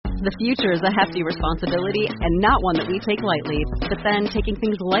The future is a hefty responsibility and not one that we take lightly. But then taking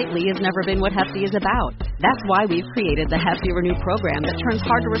things lightly has never been what Hefty is about. That's why we've created the Hefty Renew program that turns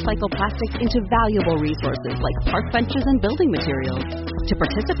hard-to-recycle plastics into valuable resources like park benches and building materials. To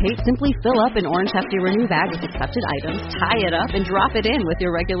participate, simply fill up an orange Hefty Renew bag with accepted items, tie it up, and drop it in with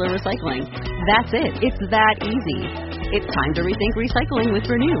your regular recycling. That's it. It's that easy. It's time to rethink recycling with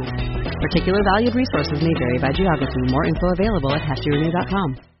Renew. Particular valued resources may vary by geography. More info available at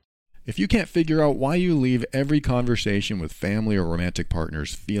heftyrenew.com. If you can't figure out why you leave every conversation with family or romantic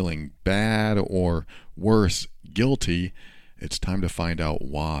partners feeling bad or worse, guilty, it's time to find out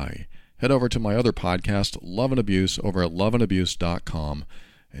why. Head over to my other podcast, Love and Abuse, over at loveandabuse.com,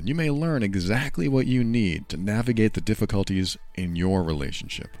 and you may learn exactly what you need to navigate the difficulties in your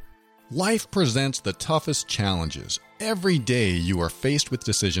relationship. Life presents the toughest challenges. Every day you are faced with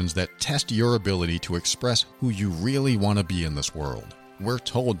decisions that test your ability to express who you really want to be in this world. We're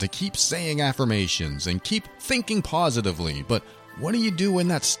told to keep saying affirmations and keep thinking positively, but what do you do when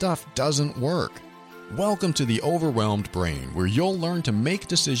that stuff doesn't work? Welcome to the Overwhelmed Brain, where you'll learn to make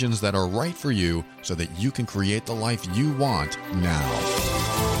decisions that are right for you so that you can create the life you want now.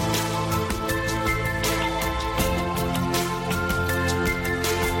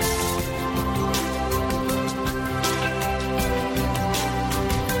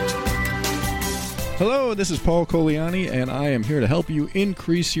 Hello, this is Paul Coliani, and I am here to help you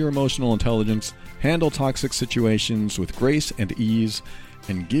increase your emotional intelligence, handle toxic situations with grace and ease,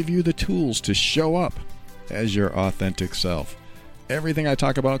 and give you the tools to show up as your authentic self. Everything I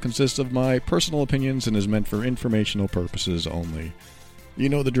talk about consists of my personal opinions and is meant for informational purposes only. You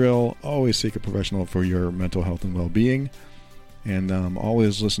know the drill. Always seek a professional for your mental health and well-being, and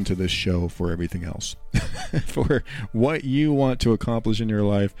always listen to this show for everything else. For what you want to accomplish in your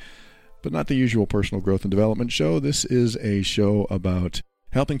life, but not the usual personal growth and development show. This is a show about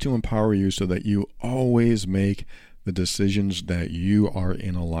helping to empower you so that you always make the decisions that you are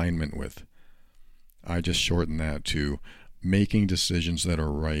in alignment with. I just shorten that to making decisions that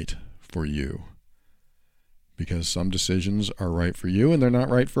are right for you. Because some decisions are right for you and they're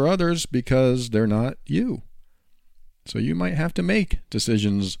not right for others because they're not you. So you might have to make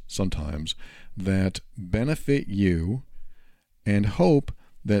decisions sometimes that benefit you and hope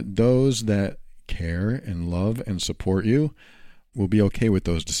that those that care and love and support you will be okay with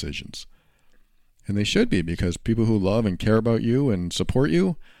those decisions. And they should be, because people who love and care about you and support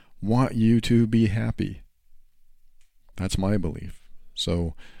you want you to be happy. That's my belief.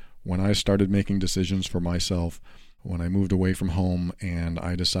 So when I started making decisions for myself, when I moved away from home and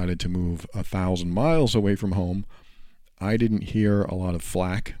I decided to move 1,000 miles away from home, I didn't hear a lot of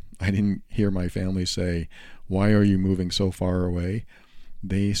flack. I didn't hear my family say, "Why are you moving so far away?"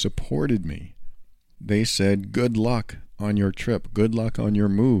 They supported me. They said, "Good luck on your trip. Good luck on your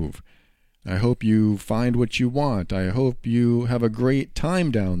move. I hope you find what you want. I hope you have a great time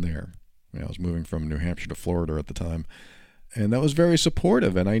down there." I was moving from New Hampshire to Florida at the time. And that was very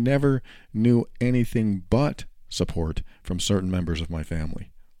supportive, and I never knew anything but support from certain members of my family.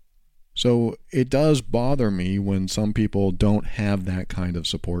 So it does bother me when some people don't have that kind of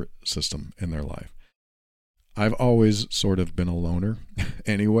support system in their life. I've always sort of been a loner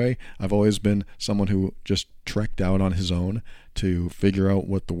anyway. I've always been someone who just trekked out on his own to figure out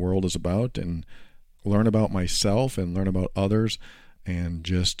what the world is about and learn about myself and learn about others and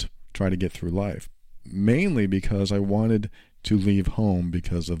just try to get through life. Mainly because I wanted to leave home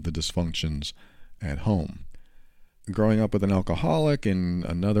because of the dysfunctions at home. Growing up with an alcoholic and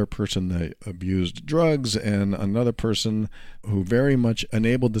another person that abused drugs and another person who very much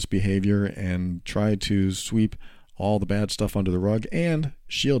enabled this behavior and tried to sweep all the bad stuff under the rug and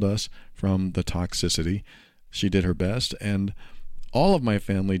shield us from the toxicity. She did her best, and all of my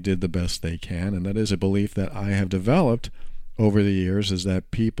family did the best they can, and that is a belief that I have developed over the years, is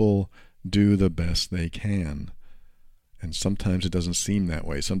that people do the best they can. And sometimes it doesn't seem that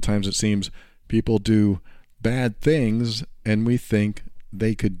way. Sometimes it seems people do bad things and we think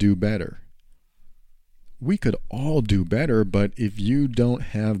they could do better. We could all do better, but if you don't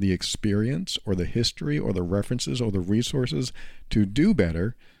have the experience or the history or the references or the resources to do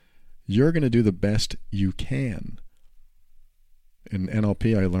better, you're going to do the best you can. In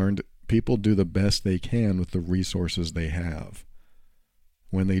NLP, I learned people do the best they can with the resources they have.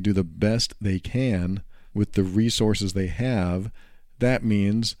 When they do the best they can with the resources they have, that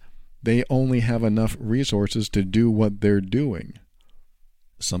means they only have enough resources to do what they're doing.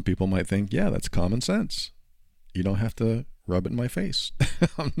 Some people might think, yeah, that's common sense. You don't have to rub it in my face.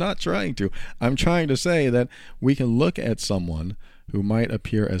 I'm not trying to. I'm trying to say that we can look at someone who might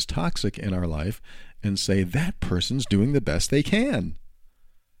appear as toxic in our life and say, that person's doing the best they can.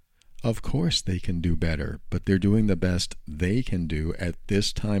 Of course they can do better, but they're doing the best they can do at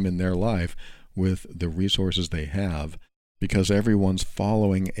this time in their life with the resources they have, because everyone's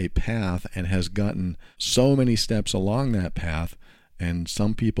following a path and has gotten so many steps along that path, and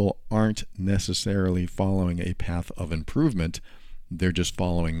some people aren't necessarily following a path of improvement, they're just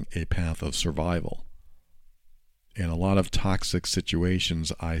following a path of survival. In a lot of toxic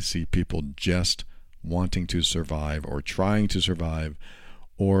situations, I see people just wanting to survive or trying to survive,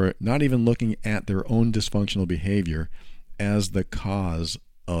 or not even looking at their own dysfunctional behavior as the cause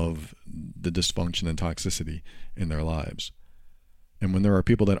of the dysfunction and toxicity in their lives. And when there are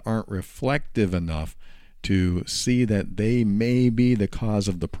people that aren't reflective enough to see that they may be the cause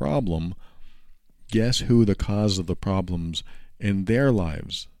of the problem, guess who the cause of the problems in their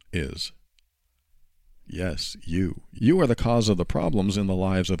lives is? Yes, you. You are the cause of the problems in the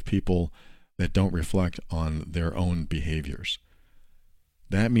lives of people that don't reflect on their own behaviors.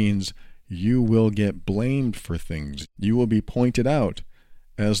 That means you will get blamed for things. You will be pointed out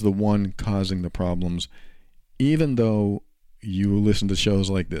as the one causing the problems, even though you listen to shows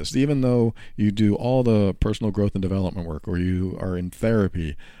like this, even though you do all the personal growth and development work, or you are in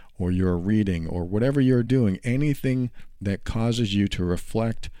therapy, or you're reading, or whatever you're doing, anything that causes you to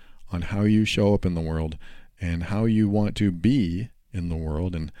reflect on how you show up in the world and how you want to be in the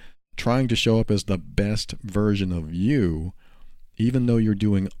world, and trying to show up as the best version of you, even though you're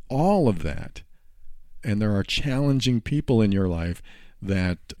doing all of that, and there are challenging people in your life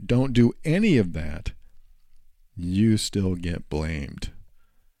that don't do any of that, you still get blamed.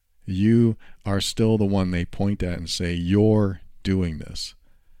 You are still the one they point at and say, you're doing this.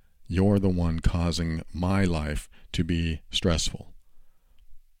 You're the one causing my life to be stressful.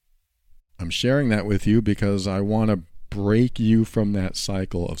 I'm sharing that with you because I want to break you from that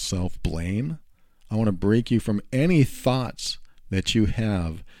cycle of self-blame. I want to break you from any thoughts that you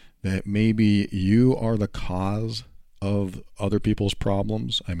have that maybe you are the cause of other people's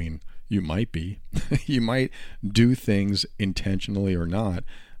problems. I mean, you might be. You might do things intentionally or not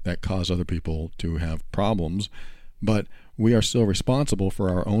that cause other people to have problems, but we are still responsible for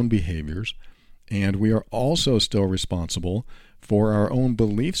our own behaviors, and we are also still responsible for our own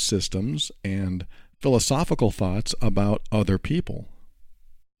belief systems and philosophical thoughts about other people,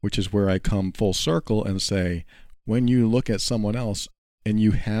 which is where I come full circle and say, when you look at someone else and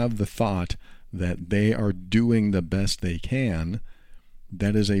you have the thought that they are doing the best they can,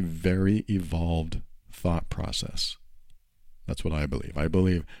 that is a very evolved thought process. That's what I believe. I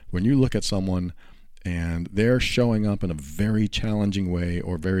believe when you look at someone and they're showing up in a very challenging way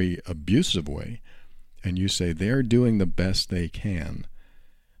or very abusive way, and you say they're doing the best they can,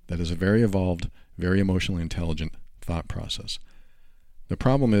 that is a very evolved, very emotionally intelligent thought process. The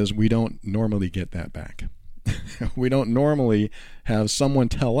problem is we don't normally get that back. We don't normally have someone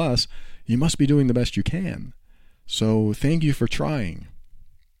tell us, you must be doing the best you can, so thank you for trying.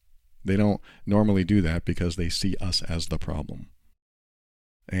 They don't normally do that because they see us as the problem.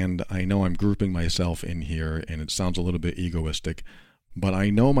 And I know I'm grouping myself in here, and it sounds a little bit egoistic, but I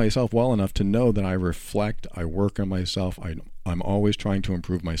know myself well enough to know that I reflect, I work on myself, I'm always trying to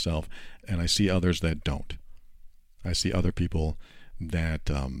improve myself, and I see others that don't. I see other people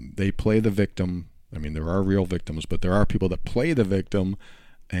that they play the victim. I mean, there are real victims, but there are people that play the victim,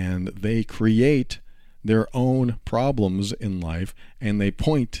 and they create their own problems in life, and they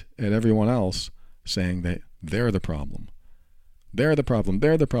point at everyone else saying that they're the problem. They're the problem.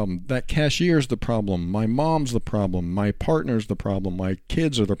 They're the problem. That cashier's the problem. My mom's the problem. My partner's the problem. My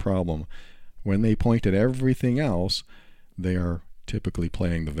kids are the problem. When they point at everything else, they are typically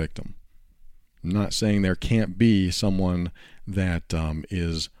playing the victim. I'm not saying there can't be someone that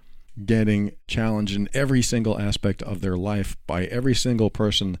is getting challenged in every single aspect of their life by every single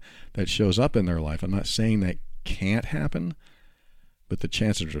person that shows up in their life. I'm not saying that can't happen, but the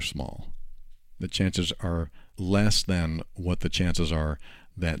chances are small. The chances are less than what the chances are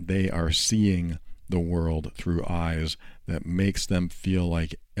that they are seeing the world through eyes that makes them feel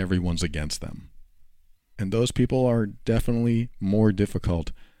like everyone's against them. And those people are definitely more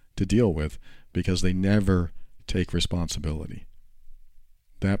difficult to deal with because they never take responsibility.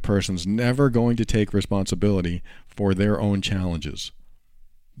 That person's never going to take responsibility for their own challenges.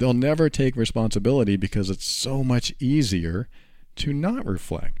 They'll never take responsibility because it's so much easier to not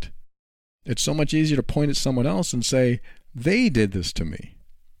reflect. It's so much easier to point at someone else and say, they did this to me.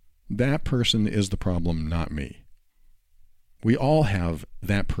 That person is the problem, not me. We all have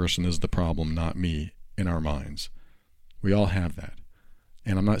that person is the problem, not me in our minds. We all have that.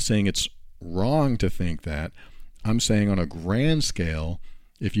 And I'm not saying it's wrong to think that. I'm saying on a grand scale,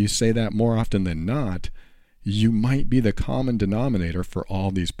 if you say that more often than not, you might be the common denominator for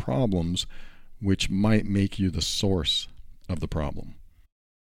all these problems, which might make you the source of the problem.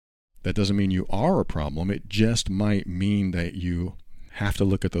 That doesn't mean you are a problem. It just might mean that you have to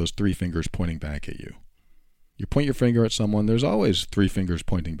look at those three fingers pointing back at you. You point your finger at someone, there's always three fingers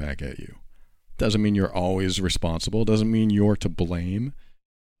pointing back at you. Doesn't mean you're always responsible. Doesn't mean you're to blame.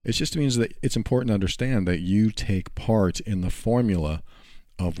 It just means that it's important to understand that you take part in the formula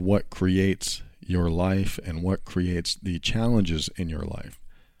of what creates your life and what creates the challenges in your life.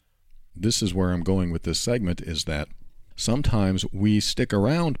 This is where I'm going with this segment, is that sometimes we stick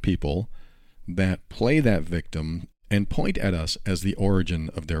around people that play that victim and point at us as the origin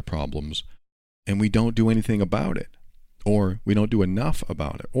of their problems, and we don't do anything about it, or we don't do enough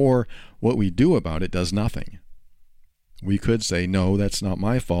about it, or what we do about it does nothing. We could say, no, that's not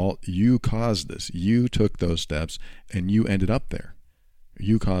my fault. You caused this. You took those steps, and you ended up there.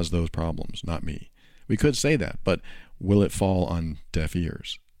 You caused those problems, not me. We could say that, but will it fall on deaf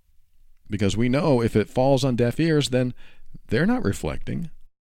ears? Because we know if it falls on deaf ears, then they're not reflecting.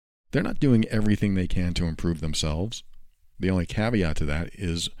 They're not doing everything they can to improve themselves. The only caveat to that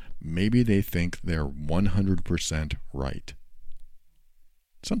is maybe they think they're 100% right.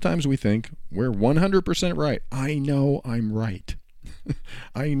 Sometimes we think we're 100% right. I know I'm right.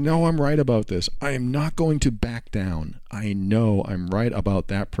 I know I'm right about this. I am not going to back down. I know I'm right about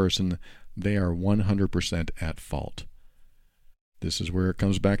that person. They are 100% at fault. This is where it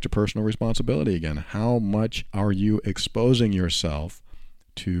comes back to personal responsibility again. How much are you exposing yourself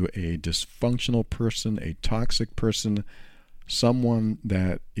to a dysfunctional person, a toxic person, someone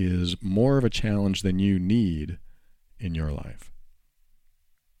that is more of a challenge than you need in your life?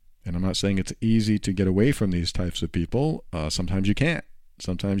 And I'm not saying it's easy to get away from these types of people. Sometimes you can't.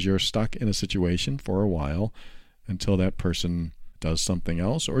 Sometimes you're stuck in a situation for a while until that person does something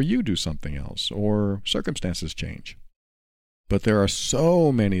else, or you do something else, or circumstances change. But there are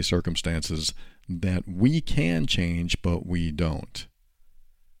so many circumstances that we can change, but we don't.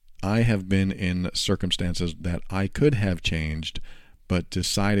 I have been in circumstances that I could have changed, but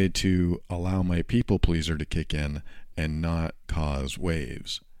decided to allow my people pleaser to kick in and not cause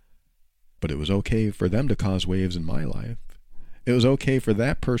waves. But it was okay for them to cause waves in my life. It was okay for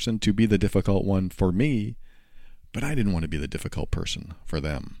that person to be the difficult one for me, but I didn't want to be the difficult person for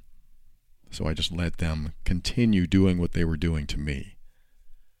them. So I just let them continue doing what they were doing to me.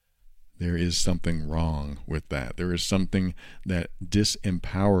 There is something wrong with that. There is something that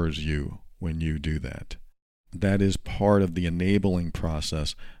disempowers you when you do that. That is part of the enabling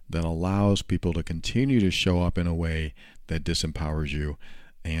process that allows people to continue to show up in a way that disempowers you.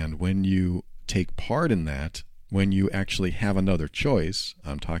 And when you take part in that, when you actually have another choice,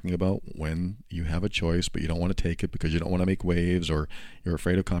 I'm talking about when you have a choice, but you don't want to take it because you don't want to make waves or you're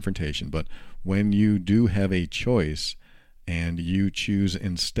afraid of confrontation. But when you do have a choice and you choose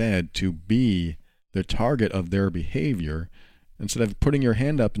instead to be the target of their behavior, instead of putting your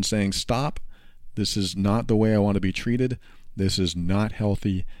hand up and saying, stop, this is not the way I want to be treated, this is not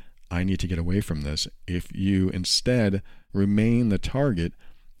healthy, I need to get away from this. If you instead remain the target,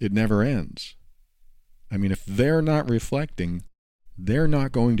 it never ends. I mean, if they're not reflecting, they're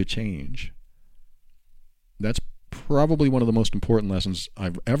not going to change. That's probably one of the most important lessons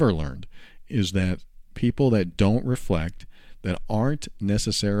I've ever learned, is that people that don't reflect, that aren't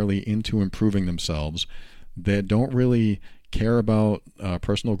necessarily into improving themselves, that don't really care about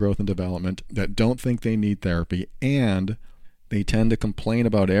personal growth and development, that don't think they need therapy, and they tend to complain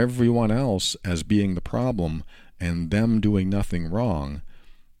about everyone else as being the problem and them doing nothing wrong.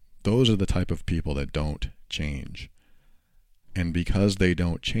 Those are the type of people that don't change. And because they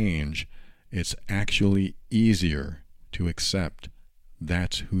don't change, it's actually easier to accept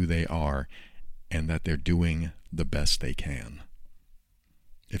that's who they are and that they're doing the best they can.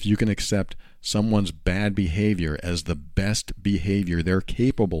 If you can accept someone's bad behavior as the best behavior they're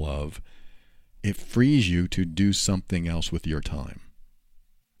capable of, it frees you to do something else with your time.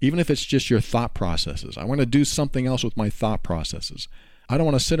 Even if it's just your thought processes. I want to do something else with my thought processes. I don't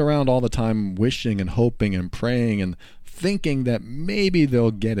want to sit around all the time wishing and hoping and praying and thinking that maybe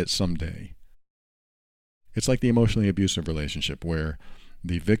they'll get it someday. It's like the emotionally abusive relationship where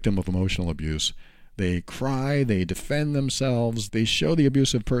the victim of emotional abuse, they cry, they defend themselves, they show the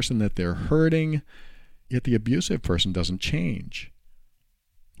abusive person that they're hurting, yet the abusive person doesn't change.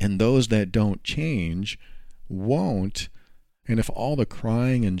 And those that don't change won't. And if all the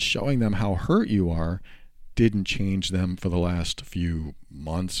crying and showing them how hurt you are didn't change them for the last few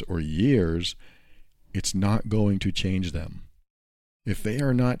months or years, it's not going to change them. If they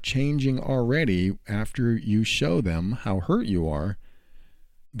are not changing already after you show them how hurt you are,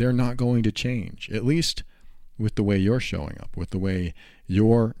 they're not going to change. At least with the way you're showing up, with the way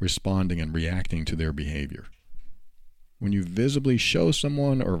you're responding and reacting to their behavior. When you visibly show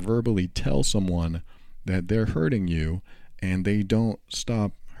someone or verbally tell someone that they're hurting you and they don't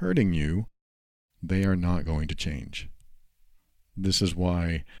stop hurting you, they are not going to change. This is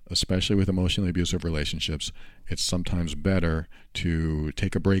why, especially with emotionally abusive relationships, it's sometimes better to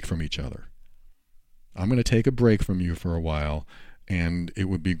take a break from each other. I'm going to take a break from you for a while, and it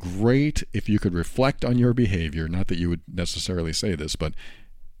would be great if you could reflect on your behavior. Not that you would necessarily say this, but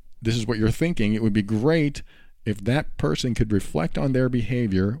this is what you're thinking. It would be great if that person could reflect on their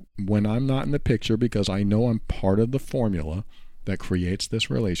behavior when I'm not in the picture, because I know I'm part of the formula that creates this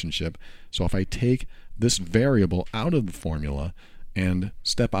relationship. So if I take this variable out of the formula and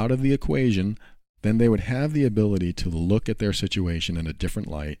step out of the equation, then they would have the ability to look at their situation in a different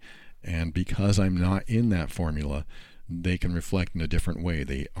light. And because I'm not in that formula, they can reflect in a different way.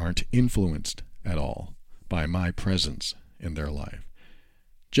 They aren't influenced at all by my presence in their life.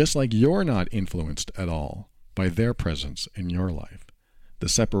 Just like you're not influenced at all by their presence in your life. The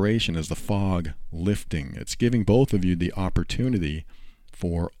separation is the fog lifting. It's giving both of you the opportunity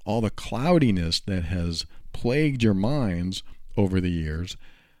for all the cloudiness that has plagued your minds over the years,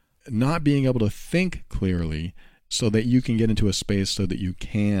 not being able to think clearly, so that you can get into a space so that you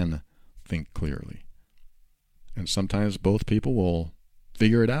can think clearly. And sometimes both people will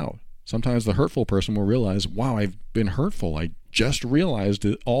figure it out. Sometimes the hurtful person will realize, wow, I've been hurtful. I just realized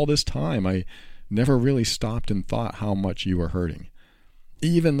it all this time. I never really stopped and thought how much you were hurting,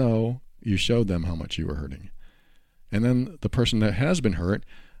 even though you showed them how much you were hurting. And then the person that has been hurt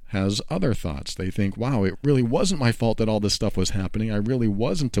has other thoughts. They think, wow, it really wasn't my fault that all this stuff was happening. I really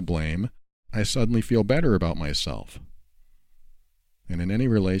wasn't to blame. I suddenly feel better about myself. And in any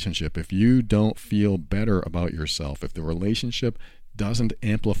relationship, if you don't feel better about yourself, if the relationship doesn't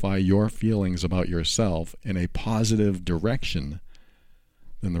amplify your feelings about yourself in a positive direction,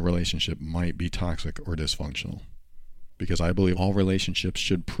 then the relationship might be toxic or dysfunctional. Because I believe all relationships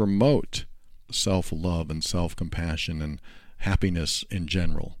should promote self-love and self-compassion and happiness in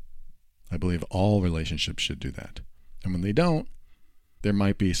general. I believe all relationships should do that. And when they don't, there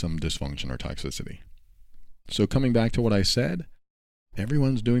might be some dysfunction or toxicity. So coming back to what I said,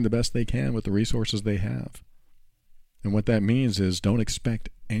 everyone's doing the best they can with the resources they have. And what that means is don't expect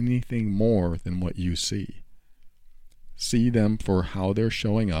anything more than what you see. See them for how they're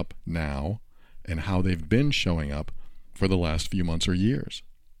showing up now and how they've been showing up for the last few months or years.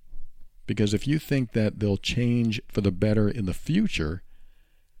 Because if you think that they'll change for the better in the future,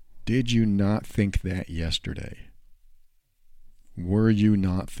 did you not think that yesterday? Were you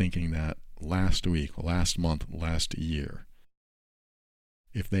not thinking that last week, last month, last year?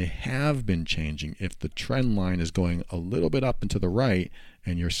 If they have been changing, if the trend line is going a little bit up and to the right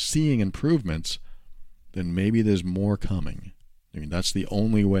and you're seeing improvements, then maybe there's more coming. I mean, that's the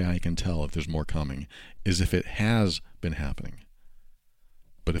only way I can tell if there's more coming, is if it has been happening.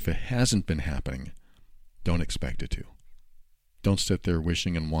 But if it hasn't been happening, don't expect it to. Don't sit there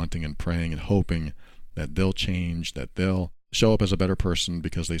wishing and wanting and praying and hoping that they'll change, that they'll show up as a better person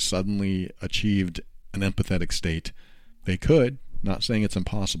because they suddenly achieved an empathetic state. They could, not saying it's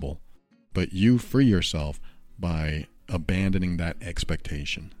impossible, but you free yourself by abandoning that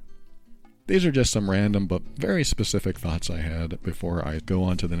expectation. These are just some random but very specific thoughts I had before I go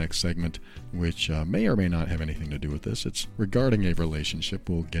on to the next segment, which may or may not have anything to do with this. It's regarding a relationship.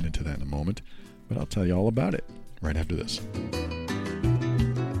 We'll get into that in a moment, but I'll tell you all about it right after this.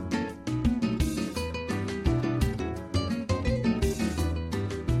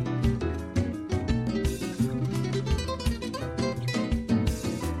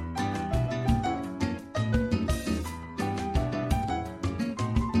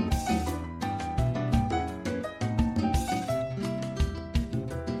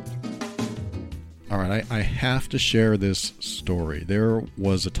 All right, I have to share this story. There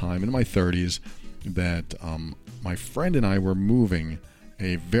was a time in my 30s that my friend and I were moving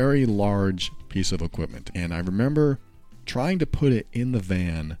a very large piece of equipment. And I remember trying to put it in the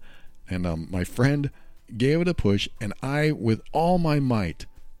van, and my friend gave it a push, and I, with all my might,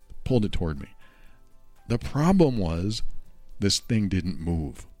 pulled it toward me. The problem was this thing didn't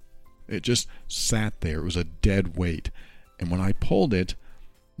move. It just sat there. It was a dead weight. And when I pulled it,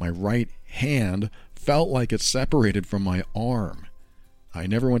 my right hand felt like it separated from my arm. I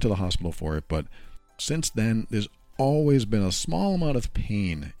never went to the hospital for it, but since then, there's always been a small amount of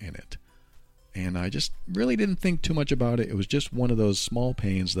pain in it. And I just really didn't think too much about it. It was just one of those small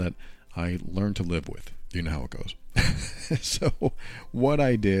pains that I learned to live with. You know how it goes. So what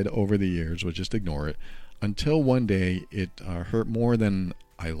I did over the years was just ignore it until one day it hurt more than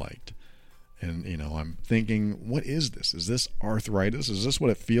I liked. And, I'm thinking, what is this? Is this arthritis? Is this what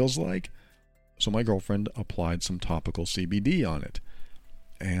it feels like? So my girlfriend applied some topical CBD on it.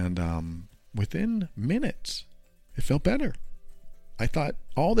 And within minutes, it felt better. I thought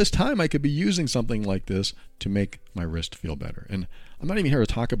all this time I could be using something like this to make my wrist feel better. And I'm not even here to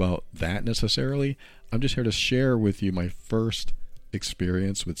talk about that necessarily. I'm just here to share with you my first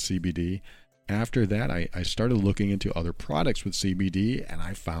experience with CBD. After that, I started looking into other products with CBD, and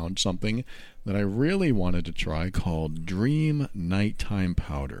I found something that I really wanted to try called Dream Nighttime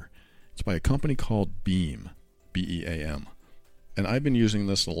Powder. It's by a company called Beam, B-E-A-M. And I've been using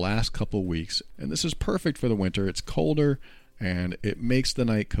this the last couple weeks, and this is perfect for the winter. It's colder, and it makes the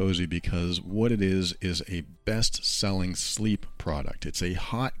night cozy because what it is a best-selling sleep product. It's a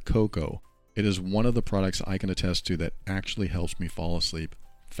hot cocoa. It is one of the products I can attest to that actually helps me fall asleep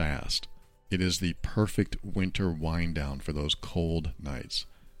fast. It is the perfect winter wind down for those cold nights.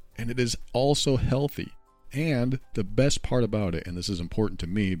 And it is also healthy. And the best part about it, and this is important to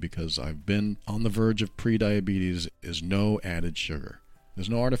me because I've been on the verge of pre-diabetes, is no added sugar. There's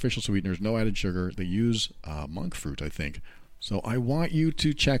no artificial sweeteners, no added sugar. They use monk fruit, I think. So I want you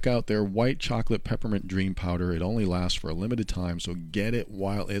to check out their white chocolate peppermint dream powder. It only lasts for a limited time, so get it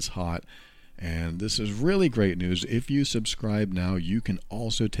while it's hot. And this is really great news. If you subscribe now, you can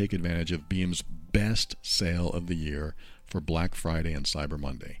also take advantage of Beam's best sale of the year for Black Friday and Cyber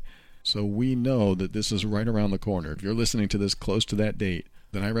Monday. So we know that this is right around the corner. If you're listening to this close to that date,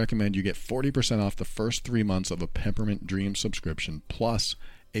 then I recommend you get 40% off the first 3 months of a Peppermint Dream subscription, plus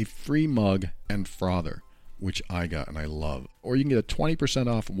a free mug and frother, which I got and I love. Or you can get a 20%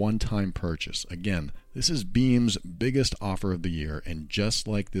 off one-time purchase. Again, this is Beam's biggest offer of the year, and just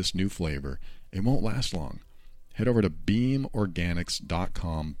like this new flavor, it won't last long. Head over to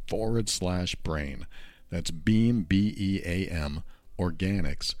beamorganics.com/brain. That's Beam, B-E-A-M,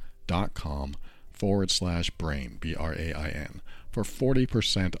 organics.com/brain, B-R-A-I-N, for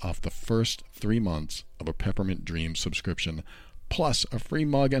 40% off the first 3 months of a Peppermint Dream subscription, plus a free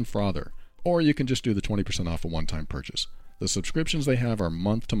mug and frother. Or you can just do the 20% off a one-time purchase. The subscriptions they have are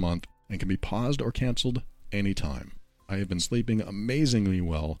month to month and can be paused or canceled anytime. I have been sleeping amazingly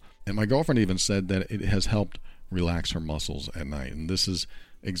well, and my girlfriend even said that it has helped relax her muscles at night. And this is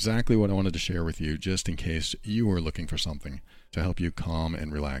exactly what I wanted to share with you, just in case you were looking for something to help you calm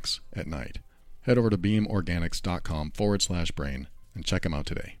and relax at night. Head over to beamorganics.com/brain and check them out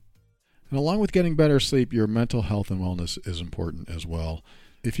today. And along with getting better sleep, your mental health and wellness is important as well.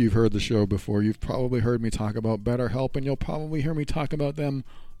 If you've heard the show before, you've probably heard me talk about BetterHelp, and you'll probably hear me talk about them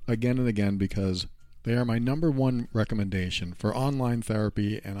again and again because they are my number one recommendation for online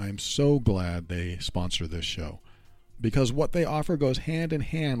therapy, and I'm so glad they sponsor this show. Because what they offer goes hand in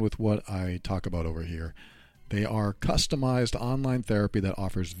hand with what I talk about over here. They are customized online therapy that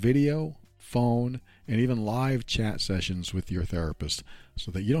offers video, phone, and even live chat sessions with your therapist so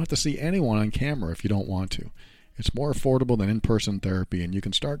that you don't have to see anyone on camera if you don't want to. It's more affordable than in-person therapy, and you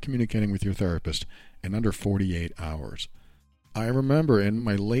can start communicating with your therapist in under 48 hours. I remember in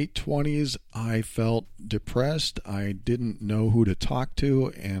my late 20s, I felt depressed. I didn't know who to talk to,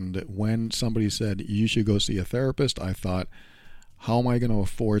 and when somebody said, you should go see a therapist, I thought, how am I going to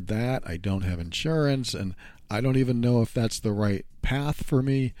afford that? I don't have insurance, and I don't even know if that's the right path for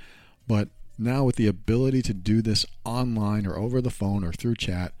me. But now with the ability to do this online or over the phone or through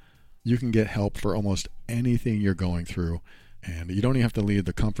chat, you can get help for almost anything you're going through, and you don't even have to leave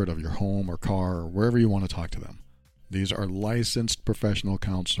the comfort of your home or car or wherever you want to talk to them. These are licensed professional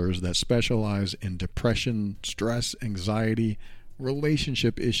counselors that specialize in depression, stress, anxiety,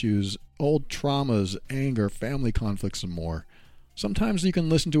 relationship issues, old traumas, anger, family conflicts, and more. Sometimes you can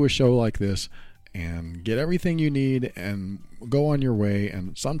listen to a show like this and get everything you need and go on your way,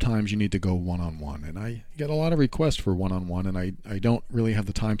 and sometimes you need to go one-on-one. And I get a lot of requests for one-on-one, and I don't really have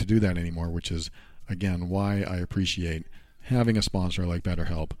the time to do that anymore, which is, again, why I appreciate having a sponsor like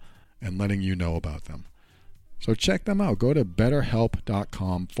BetterHelp and letting you know about them. So check them out. Go to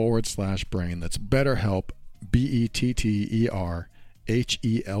betterhelp.com/brain. That's BetterHelp,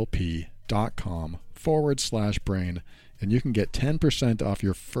 BetterHelp.com/brain. And you can get 10% off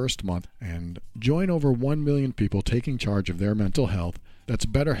your first month and join over 1 million people taking charge of their mental health. That's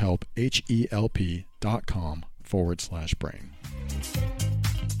BetterHelp, HELP.com/brain.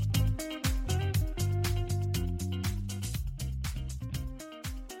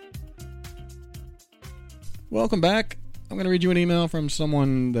 Welcome back. I'm going to read you an email from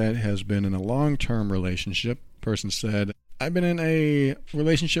someone that has been in a long-term relationship. The person said, I've been in a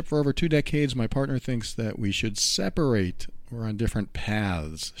relationship for over 2 decades. My partner thinks that we should separate. We're on different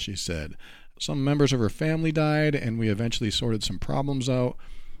paths, she said. Some members of her family died, and we eventually sorted some problems out.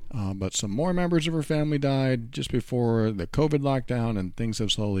 But some more members of her family died just before the COVID lockdown, and things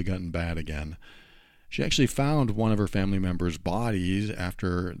have slowly gotten bad again. She actually found one of her family members' bodies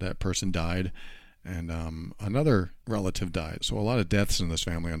after that person died, and another relative died. So a lot of deaths in this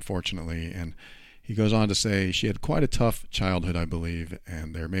family, unfortunately. And he goes on to say she had quite a tough childhood, I believe,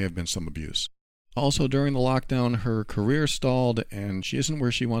 and there may have been some abuse. Also, during the lockdown, her career stalled, and she isn't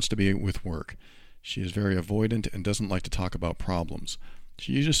where she wants to be with work. She is very avoidant and doesn't like to talk about problems.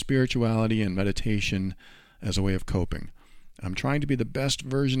 She uses spirituality and meditation as a way of coping. I'm trying to be the best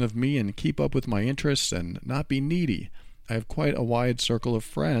version of me and keep up with my interests and not be needy. I have quite a wide circle of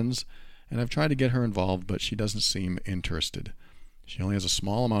friends, and I've tried to get her involved, but she doesn't seem interested. She only has a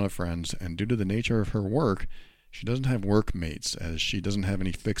small amount of friends, and due to the nature of her work, she doesn't have workmates, as she doesn't have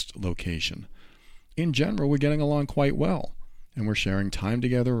any fixed location. In general, we're getting along quite well, and we're sharing time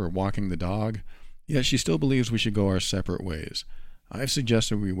together or walking the dog, yet she still believes we should go our separate ways. I've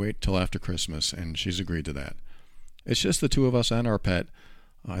suggested we wait till after Christmas, and she's agreed to that. It's just the two of us and our pet.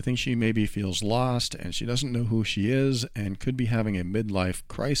 I think she maybe feels lost, and she doesn't know who she is, and could be having a midlife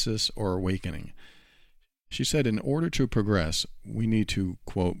crisis or awakening. She said in order to progress, we need to,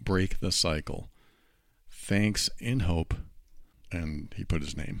 quote, break the cycle. Thanks, in hope. And he put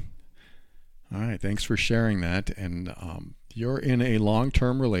his name. All right, thanks for sharing that. And you're in a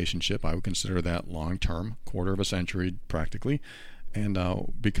long-term relationship. I would consider that long-term, quarter of a century practically. And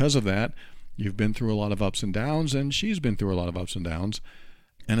because of that, you've been through a lot of ups and downs, and she's been through a lot of ups and downs.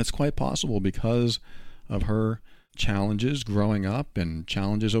 And it's quite possible because of her challenges growing up and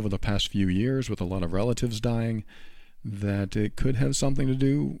challenges over the past few years with a lot of relatives dying, that it could have something to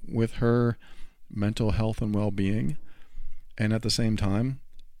do with her mental health and well-being. And at the same time,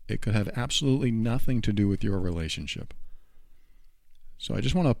 it could have absolutely nothing to do with your relationship. So I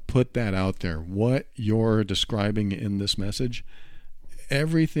just want to put that out there. What you're describing in this message,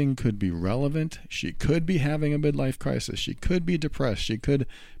 everything could be relevant. She could be having a midlife crisis. She could be depressed. She could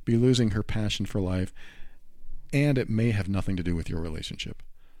be losing her passion for life. And it may have nothing to do with your relationship.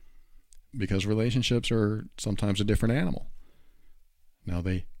 Because relationships are sometimes a different animal. Now,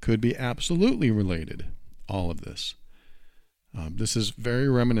 they could be absolutely related, all of this. This is very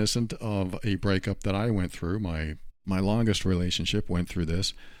reminiscent of a breakup that I went through. My longest relationship went through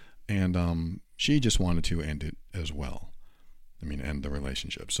this, and she just wanted to end it as well. End the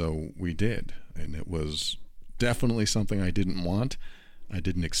relationship. So we did, and it was definitely something I didn't want. I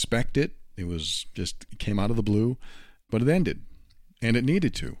didn't expect it. It came out of the blue, but it ended, and it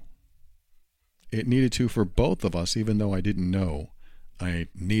needed to. It needed to for both of us, even though I didn't know I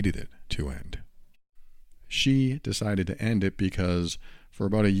needed it to end. She decided to end it because for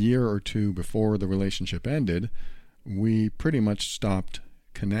about a year or two before the relationship ended, we pretty much stopped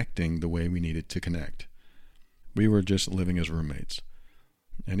connecting the way we needed to connect. We were just living as roommates.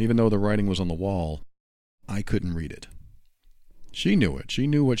 And even though the writing was on the wall, I couldn't read it. She knew it. She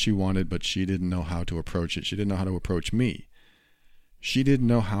knew what she wanted, but she didn't know how to approach it. She didn't know how to approach me. She didn't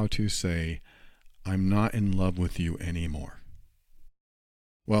know how to say, I'm not in love with you anymore.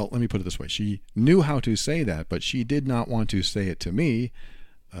 Well, let me put it this way. She knew how to say that, but she did not want to say it to me,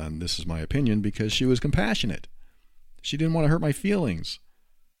 and this is my opinion, because she was compassionate. She didn't want to hurt my feelings.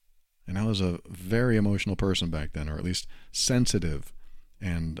 And I was a very emotional person back then, or at least sensitive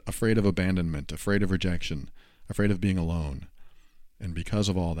and afraid of abandonment, afraid of rejection, afraid of being alone. And because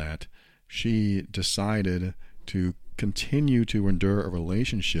of all that, she decided to continue to endure a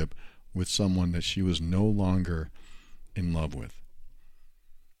relationship with someone that she was no longer in love with.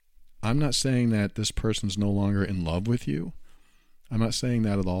 I'm not saying that this person's no longer in love with you. I'm not saying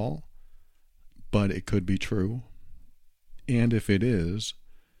that at all, but it could be true. And if it is,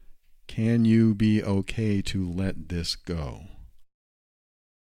 can you be okay to let this go?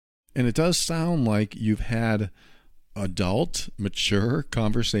 And it does sound like you've had adult, mature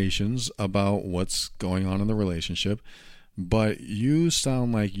conversations about what's going on in the relationship, but you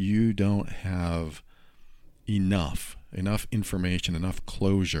sound like you don't have enough information, enough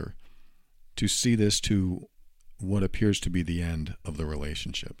closure to see this to what appears to be the end of the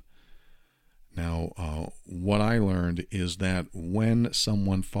relationship. Now, what I learned is that when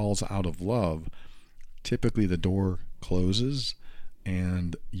someone falls out of love, typically the door closes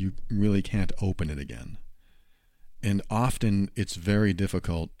and you really can't open it again. And often it's very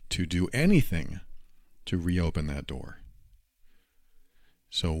difficult to do anything to reopen that door.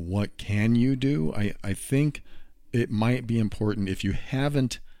 So what can you do? I think it might be important, if you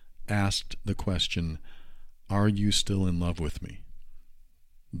haven't asked the question, are you still in love with me?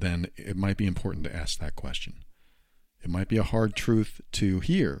 Then it might be important to ask that question. It might be a hard truth to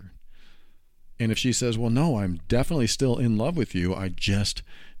hear. And if she says, well, no, I'm definitely still in love with you, I just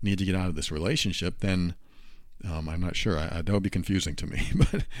need to get out of this relationship, then I'm not sure. That would be confusing to me.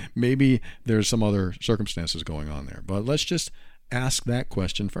 But maybe there's some other circumstances going on there. But let's just ask that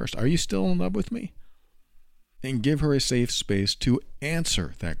question first. Are you still in love with me? And give her a safe space to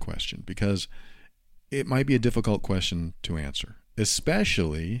answer that question, because it might be a difficult question to answer,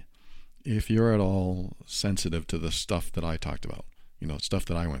 especially if you're at all sensitive to the stuff that I talked about, stuff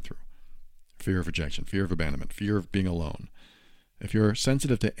that I went through. Fear of rejection, fear of abandonment, fear of being alone. If you're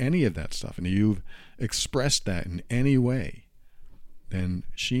sensitive to any of that stuff and you've expressed that in any way, then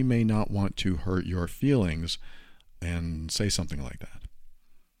she may not want to hurt your feelings and say something like that.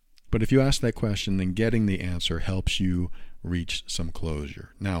 But if you ask that question, then getting the answer helps you reach some closure.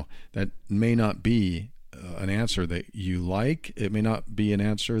 Now, that may not be an answer that you like. It may not be an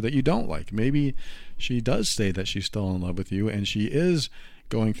answer that you don't like. Maybe she does say that she's still in love with you and she is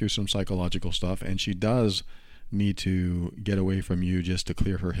going through some psychological stuff and she does need to get away from you just to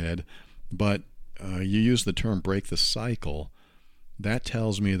clear her head. But you use the term break the cycle. That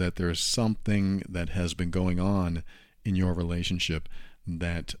tells me that there's something that has been going on in your relationship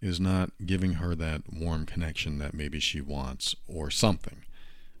that is not giving her that warm connection that maybe she wants, or something.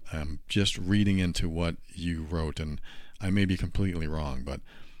 I'm just reading into what you wrote, and I may be completely wrong, but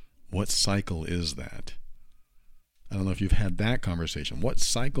what cycle is that? I don't know if you've had that conversation. What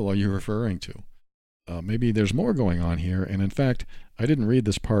cycle are you referring to? Maybe there's more going on here, and in fact, I didn't read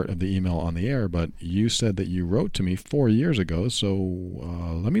this part of the email on the air, but you said that you wrote to me 4 years ago, so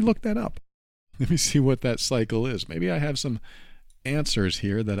let me look that up. Let me see what that cycle is. Maybe I have some answers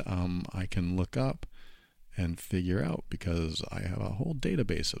here that I can look up and figure out, because I have a whole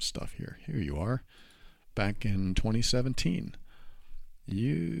database of stuff here. Here you are. Back in 2017,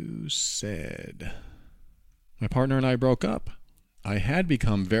 you said, my partner and I broke up. I had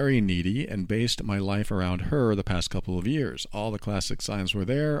become very needy and based my life around her the past couple of years. All the classic signs were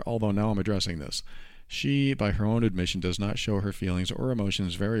there, although now I'm addressing this. She, by her own admission, does not show her feelings or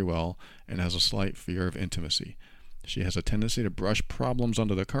emotions very well and has a slight fear of intimacy. She has a tendency to brush problems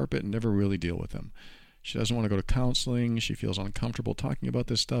under the carpet and never really deal with them. She doesn't want to go to counseling. She feels uncomfortable talking about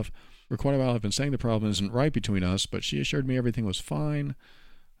this stuff. For quite a while I've been saying the problem isn't right between us, but she assured me everything was fine.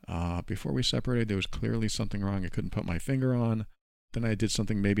 Before we separated, there was clearly something wrong I couldn't put my finger on. Then I did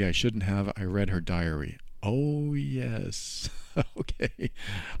something maybe I shouldn't have. I read her diary. Oh, yes. Okay.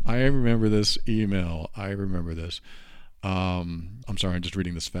 I remember this email. I remember this. I'm sorry, I'm just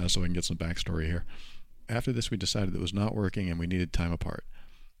reading this fast so I can get some backstory here. After this, we decided it was not working and we needed time apart.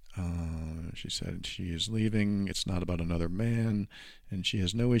 She said she is leaving. It's not about another man. And she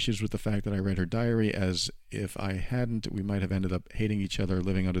has no issues with the fact that I read her diary, as if I hadn't, we might have ended up hating each other,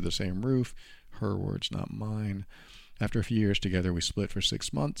 living under the same roof. Her words, not mine. After a few years together, we split for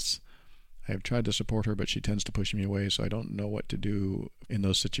 6 months. I have tried to support her, but she tends to push me away, so I don't know what to do in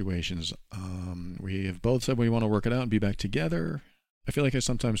those situations. We have both said we want to work it out and be back together. I feel like I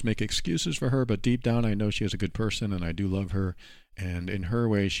sometimes make excuses for her, but deep down I know she is a good person and I do love her. And in her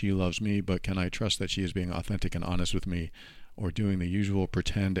way, she loves me, but can I trust that she is being authentic and honest with me, or doing the usual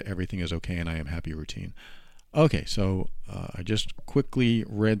pretend everything is okay and I am happy routine? Okay, so I just quickly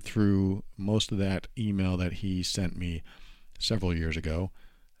read through most of that email that he sent me several years ago.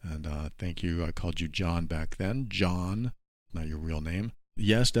 And thank you. I called you John back then. John, not your real name.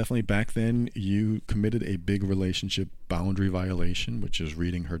 Yes, definitely back then you committed a big relationship boundary violation, which is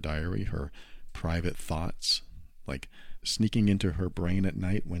reading her diary, her private thoughts, like sneaking into her brain at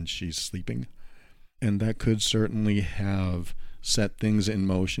night when she's sleeping. And that could certainly have set things in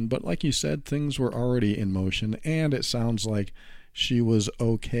motion. But like you said, things were already in motion, and it sounds like she was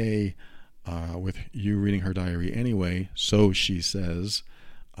okay with you reading her diary anyway, so she says.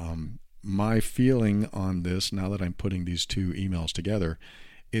 My feeling on this, now that I'm putting these two emails together,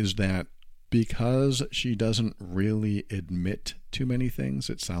 is that because she doesn't really admit too many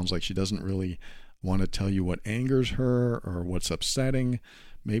things, it sounds like she doesn't really want to tell you what angers her or what's upsetting.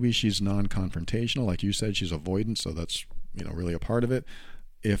 Maybe she's non-confrontational, like you said, she's avoidant, so that's really a part of it.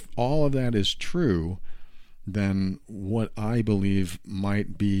 If all of that is true, then what I believe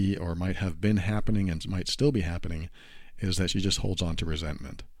might be or might have been happening and might still be happening is that she just holds on to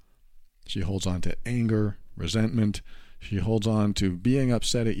resentment. She holds on to anger, resentment. She holds on to being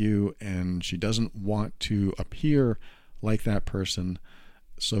upset at you, and she doesn't want to appear like that person,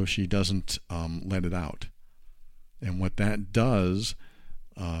 so she doesn't let it out. And what that does,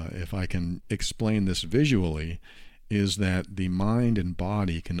 if I can explain this visually, is that the mind and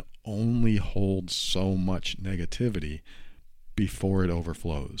body can only hold so much negativity before it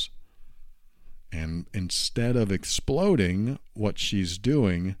overflows. And instead of exploding, what she's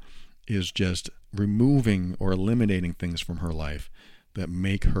doing is just removing or eliminating things from her life that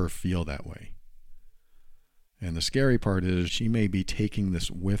make her feel that way. And the scary part is she may be taking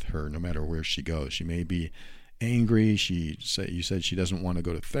this with her no matter where she goes. She may be angry. You said she doesn't want to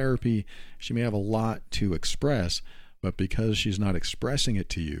go to therapy. She may have a lot to express, but because she's not expressing it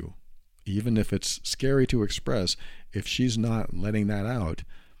to you, even if it's scary to express, if she's not letting that out,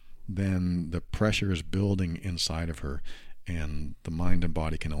 then the pressure is building inside of her, and the mind and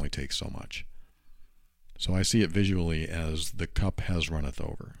body can only take so much. So I see it visually as the cup has runneth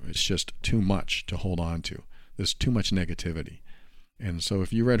over. It's just too much to hold on to. There's too much negativity. And so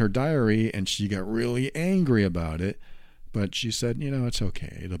if you read her diary and she got really angry about it, but she said, it's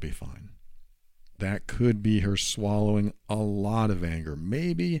okay, it'll be fine. That could be her swallowing a lot of anger.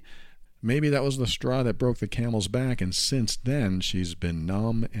 Maybe that was the straw that broke the camel's back, and since then she's been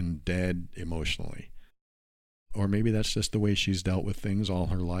numb and dead emotionally. Or maybe that's just the way she's dealt with things all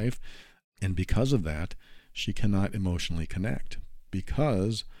her life, and because of that, she cannot emotionally connect.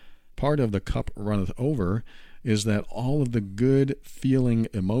 Because part of the cup runneth over is that all of the good feeling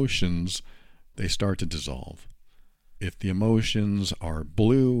emotions, they start to dissolve. If the emotions are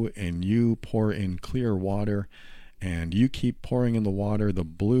blue and you pour in clear water, and you keep pouring in the water, the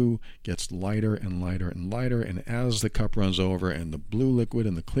blue gets lighter and lighter and lighter, and as the cup runs over and the blue liquid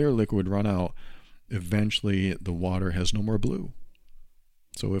and the clear liquid run out, eventually the water has no more blue.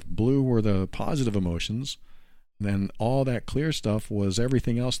 So if blue were the positive emotions, then all that clear stuff was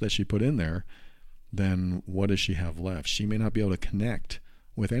everything else that she put in there, then what does she have left? She may not be able to connect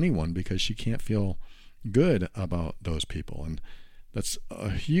with anyone because she can't feel good about those people. And that's a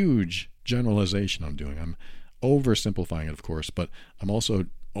huge generalization I'm doing. I'm oversimplifying it, of course, but I'm also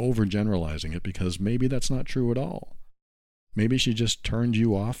overgeneralizing it because maybe that's not true at all. Maybe she just turned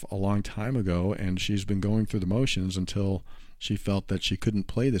you off a long time ago and she's been going through the motions until she felt that she couldn't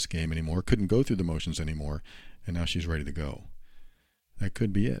play this game anymore, couldn't go through the motions anymore, and now she's ready to go. That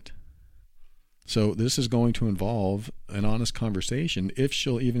could be it. So this is going to involve an honest conversation if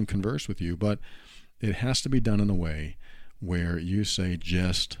she'll even converse with you, but it has to be done in a way where you say,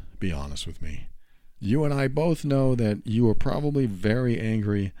 just be honest with me. You and I both know that you were probably very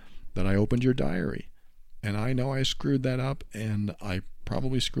angry that I opened your diary. And I know I screwed that up, and I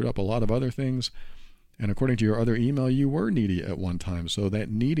probably screwed up a lot of other things. And according to your other email, you were needy at one time. So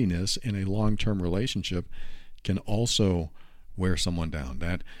that neediness in a long-term relationship can also wear someone down.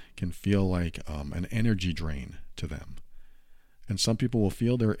 That can feel like an energy drain to them. And some people will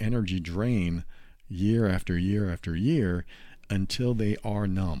feel their energy drain year after year after year until they are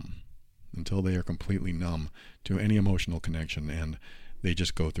numb. Until they are completely numb to any emotional connection and they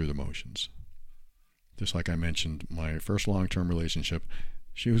just go through the motions. Just like I mentioned, my first long-term relationship,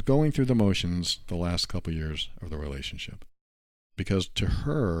 she was going through the motions the last couple years of the relationship because to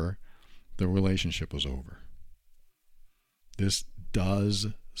her, the relationship was over. This does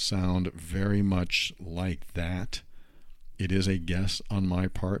sound very much like that. It is a guess on my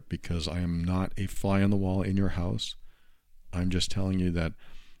part because I am not a fly on the wall in your house. I'm just telling you that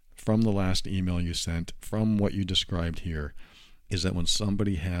from the last email you sent, from what you described here, is that when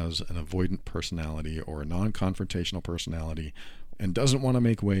somebody has an avoidant personality or a non-confrontational personality and doesn't want to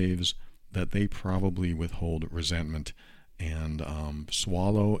make waves, that they probably withhold resentment and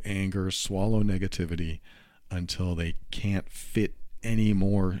swallow anger, swallow negativity until they can't fit any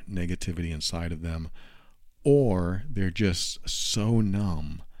more negativity inside of them, or they're just so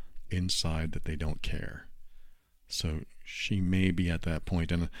numb inside that they don't care. So she may be at that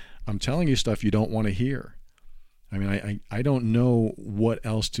point. And I'm telling you stuff you don't want to hear. I mean, I don't know what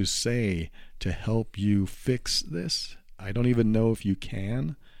else to say to help you fix this. I don't even know if you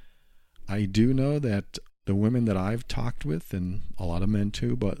can. I do know that the women that I've talked with, and a lot of men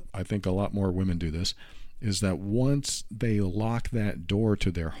too, but I think a lot more women do this, is that once they lock that door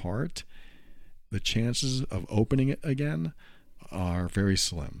to their heart, the chances of opening it again are very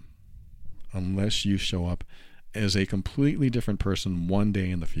slim, unless you show up as a completely different person one day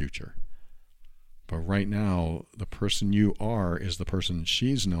in the future. But right now, the person you are is the person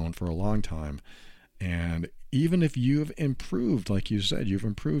she's known for a long time. And even if you've improved, like you said, you've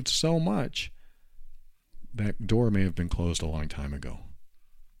improved so much, that door may have been closed a long time ago.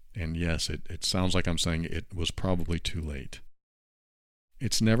 And yes, it sounds like I'm saying it was probably too late.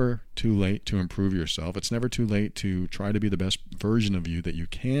 It's never too late to improve yourself. It's never too late to try to be the best version of you that you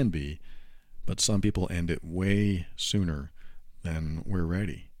can be. But some people end it way sooner than we're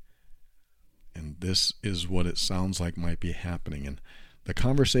ready. And this is what it sounds like might be happening. And the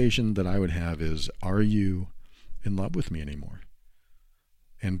conversation that I would have is, are you in love with me anymore?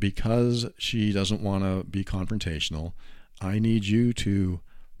 And because she doesn't want to be confrontational, I need you to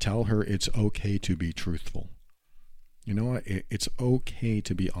tell her it's okay to be truthful. You know what? It's okay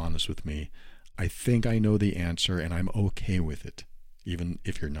to be honest with me. I think I know the answer and I'm okay with it. Even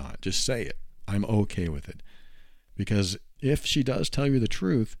if you're not, just say it. I'm okay with it. Because if she does tell you the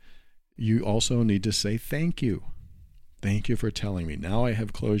truth, you also need to say thank you. Thank you for telling me. Now I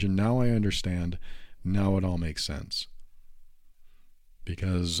have closure. Now I understand. Now it all makes sense.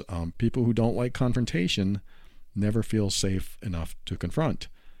 Because people who don't like confrontation never feel safe enough to confront.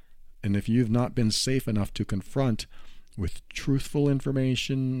 And if you've not been safe enough to confront with truthful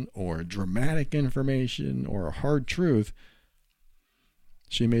information or dramatic information or a hard truth,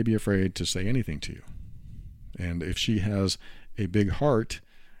 she may be afraid to say anything to you. And if she has a big heart,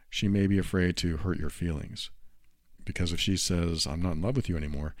 she may be afraid to hurt your feelings. Because if she says, I'm not in love with you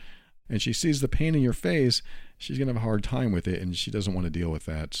anymore, and she sees the pain in your face, she's going to have a hard time with it, and she doesn't want to deal with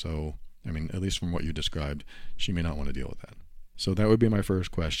that. So, I mean, at least from what you described, she may not want to deal with that. So that would be my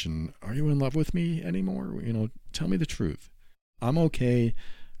first question. Are you in love with me anymore? Tell me the truth. I'm okay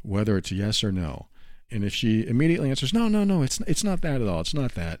whether it's yes or no. And if she immediately answers, no, it's not that at all. It's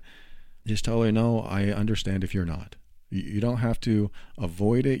not that. Just tell her, no, I understand if you're not. You don't have to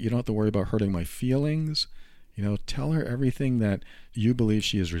avoid it. You don't have to worry about hurting my feelings. Tell her everything that you believe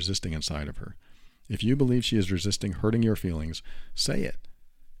she is resisting inside of her. If you believe she is resisting hurting your feelings, say it.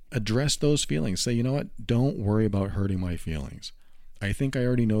 Address those feelings. Say, you know what? Don't worry about hurting my feelings. I think I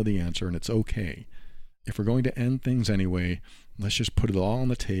already know the answer and it's okay. If we're going to end things anyway, let's just put it all on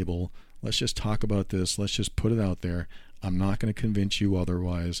the table. Let's just talk about this. Let's just put it out there. I'm not going to convince you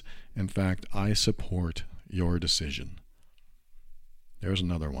otherwise. In fact, I support your decision. There's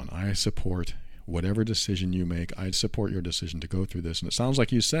another one. I support whatever decision you make. I support your decision to go through this. And it sounds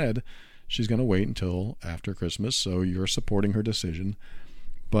like you said she's going to wait until after Christmas, so you're supporting her decision.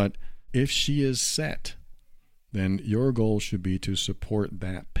 But if she is set, then your goal should be to support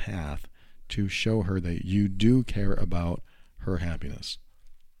that path to show her that you do care about her happiness.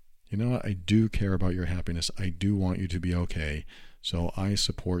 You know what? I do care about your happiness. I do want you to be okay. So I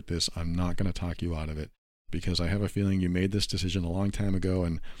support this. I'm not going to talk you out of it because I have a feeling you made this decision a long time ago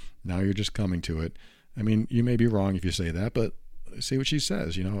and now you're just coming to it. I mean, you may be wrong if you say that, but see what she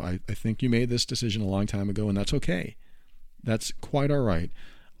says. I think you made this decision a long time ago and that's okay. That's quite all right.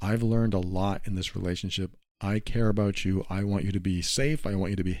 I've learned a lot in this relationship. I care about you. I want you to be safe. I want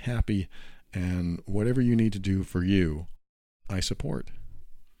you to be happy. And whatever you need to do for you, I support.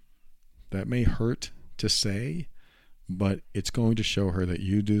 That may hurt to say, but it's going to show her that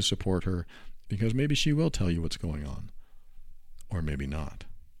you do support her because maybe she will tell you what's going on. Or maybe not.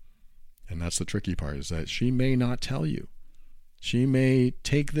 And that's the tricky part, is that she may not tell you. She may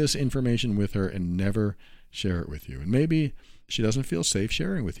take this information with her and never share it with you. And maybe she doesn't feel safe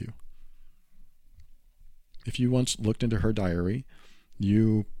sharing with you. If you once looked into her diary,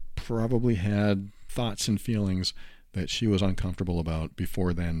 you probably had thoughts and feelings that she was uncomfortable about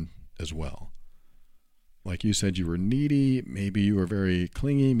before then as well. Like you said, you were needy, maybe you were very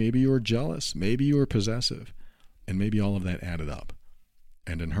clingy, maybe you were jealous, maybe you were possessive, and maybe all of that added up.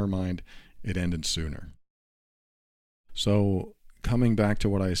 And in her mind, it ended sooner. So coming back to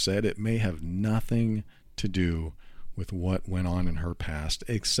what I said, it may have nothing to do with what went on in her past,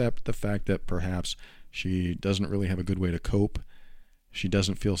 except the fact that perhaps she doesn't really have a good way to cope. She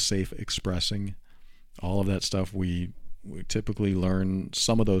doesn't feel safe expressing. All of that stuff, we typically learn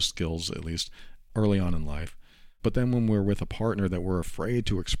some of those skills, at least early on in life. But then when we're with a partner that we're afraid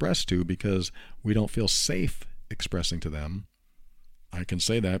to express to because we don't feel safe expressing to them, I can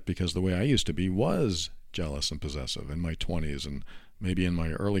say that because the way I used to be was jealous and possessive in my 20s and maybe in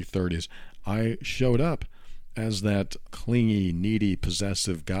my early 30s. I showed up as that clingy, needy,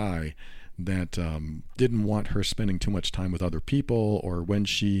 possessive guy that didn't want her spending too much time with other people, or when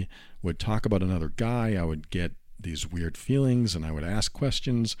she would talk about another guy, I would get these weird feelings and I would ask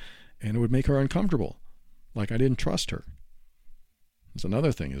questions and it would make her uncomfortable, like I didn't trust her. That's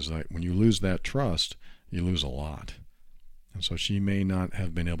another thing, is that when you lose that trust, you lose a lot. And so she may not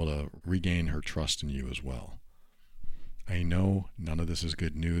have been able to regain her trust in you as well. I know none of this is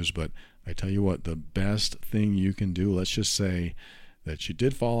good news, but I tell you what, the best thing you can do, let's just say that she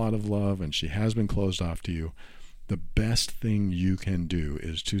did fall out of love and she has been closed off to you, the best thing you can do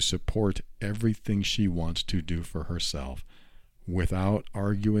is to support everything she wants to do for herself without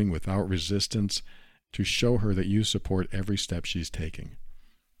arguing, without resistance, to show her that you support every step she's taking.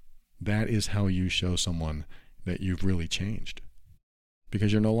 That is how you show someone that you've really changed.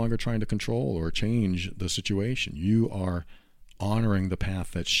 Because you're no longer trying to control or change the situation. You are honoring the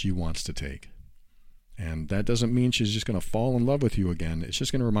path that she wants to take. And that doesn't mean she's just going to fall in love with you again. It's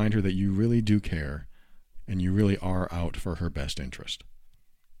just going to remind her that you really do care and you really are out for her best interest.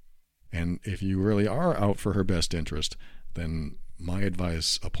 And if you really are out for her best interest, then my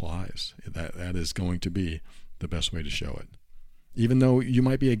advice applies. That is going to be the best way to show it, even though you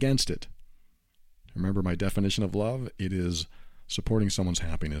might be against it. Remember my definition of love? It is supporting someone's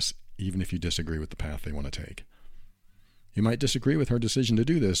happiness, even if you disagree with the path they want to take. You might disagree with her decision to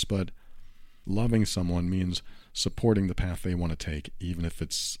do this, but loving someone means supporting the path they want to take, even if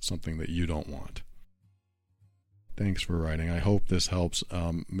it's something that you don't want. Thanks for writing. I hope this helps.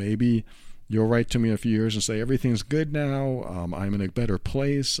 Maybe you'll write to me in a few years and say, everything's good now. I'm in a better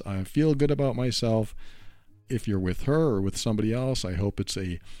place. I feel good about myself. If you're with her or with somebody else, I hope it's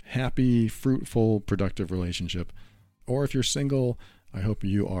a happy, fruitful, productive relationship. Or if you're single, I hope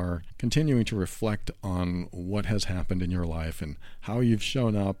you are continuing to reflect on what has happened in your life and how you've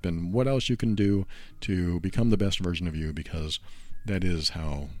shown up and what else you can do to become the best version of you, because that is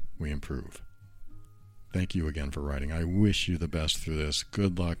how we improve. Thank you again for writing. I wish you the best through this.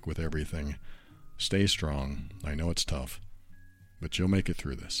 Good luck with everything. Stay strong. I know it's tough, but you'll make it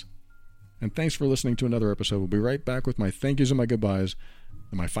through this. And thanks for listening to another episode. We'll be right back with my thank yous and my goodbyes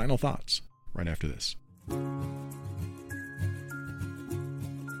and my final thoughts right after this.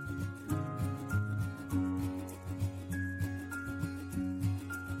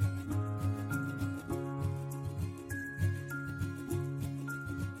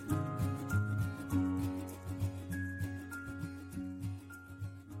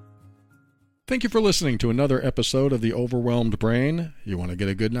 Thank you for listening to another episode of The Overwhelmed Brain. You want to get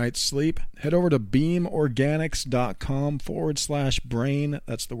a good night's sleep? Head over to beamorganics.com/brain.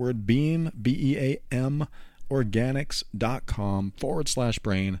 That's the word beam, BEAM,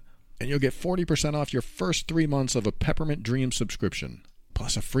 organics.com/brain. And you'll get 40% off your first 3 months of a Peppermint Dream subscription,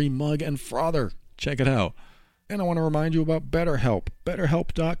 plus a free mug and frother. Check it out. And I want to remind you about BetterHelp.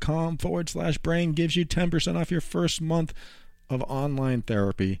 BetterHelp.com/brain gives you 10% off your first month of online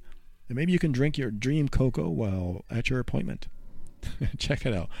therapy. And maybe you can drink your dream cocoa while at your appointment. Check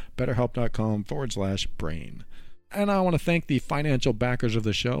it out. BetterHelp.com/brain. And I want to thank the financial backers of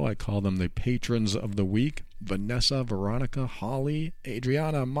the show. I call them the patrons of the week. Vanessa, Veronica, Holly,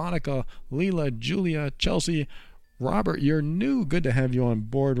 Adriana, Monica, Leela, Julia, Chelsea. Robert, you're new. Good to have you on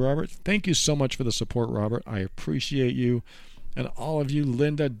board, Robert. Thank you so much for the support, Robert. I appreciate you. And all of you,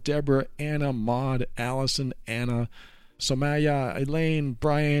 Linda, Deborah, Anna, Maud, Allison, Anna, Somaya, Elaine,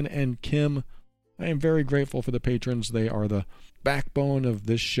 Brian, and Kim. I am very grateful for the patrons. They are the backbone of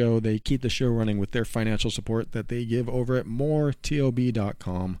this show. They keep the show running with their financial support that they give over at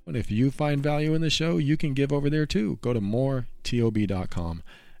moretob.com. And if you find value in the show, you can give over there too. Go to moretob.com.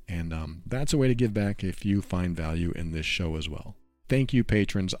 And that's a way to give back if you find value in this show as well. Thank you,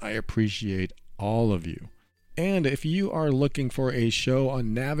 patrons. I appreciate all of you. And if you are looking for a show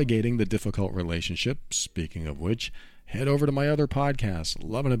on navigating the difficult relationship, speaking of which, head over to my other podcast,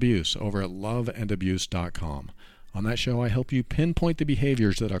 Love and Abuse, over at loveandabuse.com. On that show, I help you pinpoint the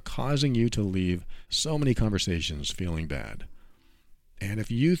behaviors that are causing you to leave so many conversations feeling bad. And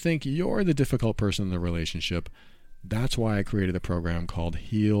if you think you're the difficult person in the relationship, that's why I created a program called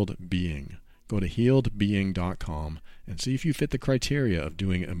Healed Being. Go to healedbeing.com and see if you fit the criteria of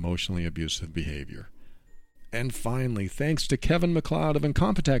doing emotionally abusive behavior. And finally, thanks to Kevin MacLeod of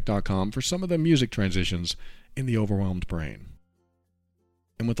Incompetech.com for some of the music transitions in The Overwhelmed Brain.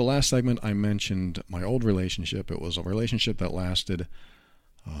 And with the last segment, I mentioned my old relationship. It was a relationship that lasted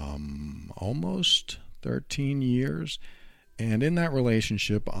almost 13 years. And in that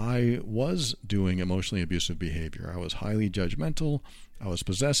relationship, I was doing emotionally abusive behavior. I was highly judgmental. I was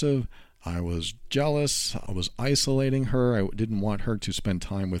possessive. I was jealous. I was isolating her. I didn't want her to spend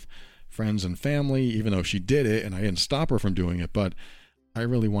time with friends and family, even though she did it, and I didn't stop her from doing it. But I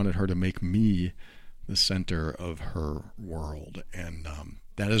really wanted her to make me the center of her world. And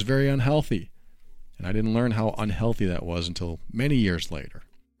that is very unhealthy. And I didn't learn how unhealthy that was until many years later.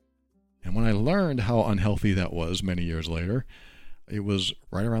 And when I learned how unhealthy that was many years later, it was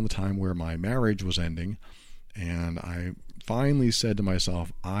right around the time where my marriage was ending. And I finally said to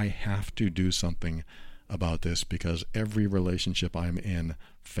myself, I have to do something about this because every relationship I'm in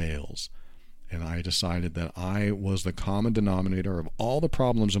fails. And I decided that I was the common denominator of all the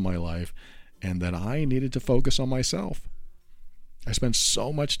problems in my life and that I needed to focus on myself. I spent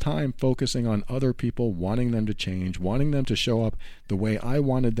so much time focusing on other people, wanting them to change, wanting them to show up the way I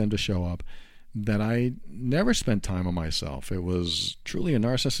wanted them to show up, that I never spent time on myself. It was truly a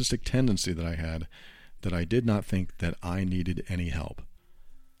narcissistic tendency that I had, that I did not think that I needed any help.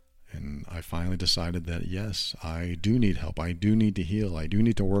 And I finally decided that, yes, I do need help. I do need to heal. I do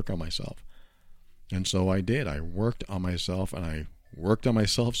need to work on myself. And so I did. I worked on myself, and I worked on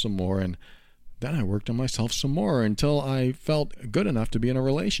myself some more, and Then I worked on myself some more until I felt good enough to be in a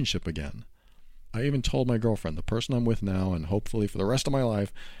relationship again. I even told my girlfriend, the person I'm with now, and hopefully for the rest of my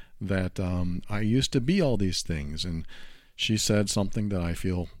life, that I used to be all these things. And she said something that I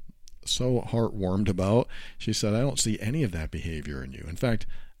feel so heartwarmed about. She said, I don't see any of that behavior in you. In fact,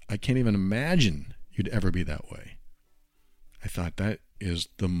 I can't even imagine you'd ever be that way. I thought that is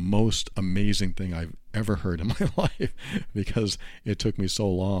the most amazing thing I've ever heard in my life, because it took me so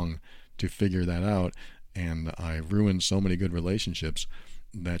long to figure that out, and I ruined so many good relationships,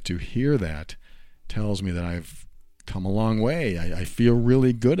 that to hear that tells me that I've come a long way. I feel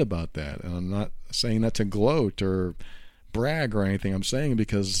really good about that, and I'm not saying that to gloat or brag or anything. I'm saying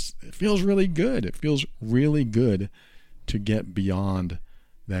because it feels really good. It feels really good to get beyond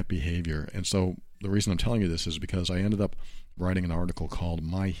that behavior. And so the reason I'm telling you this is because I ended up writing an article called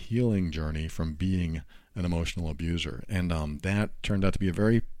My Healing Journey from Being an Emotional Abuser. And that turned out to be a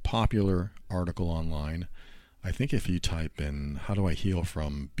very popular article online. I think if you type in, how do I heal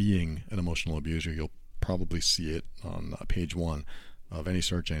from being an emotional abuser, you'll probably see it on page 1 of any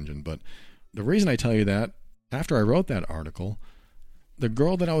search engine. But the reason I tell you that, after I wrote that article, the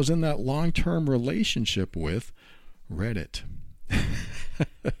girl that I was in that long-term relationship with read it.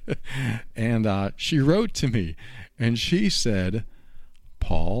 And she wrote to me, and she said,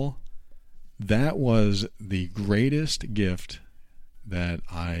 Paul, that was the greatest gift that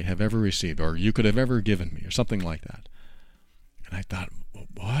I have ever received, or you could have ever given me, or something like that. And I thought,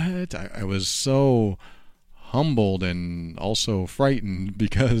 what? I was so humbled and also frightened,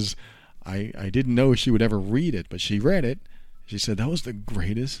 because I didn't know she would ever read it, but she read it. She said, that was the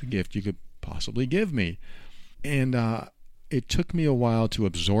greatest gift you could possibly give me. And it took me a while to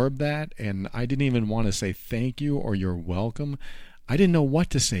absorb that, and I didn't even want to say thank you or you're welcome. I didn't know what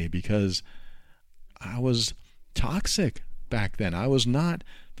to say, because I was toxic back then. I was not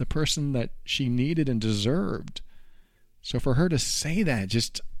the person that she needed and deserved. So for her to say that,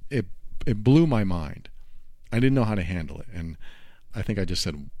 just it blew my mind. I didn't know how to handle it, and I think I just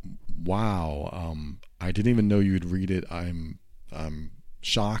said, wow, I didn't even know you'd read it. I'm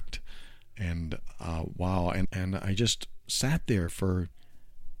shocked, and wow. And I just sat there for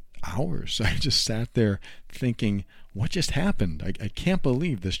hours. I just sat there thinking, what just happened? I can't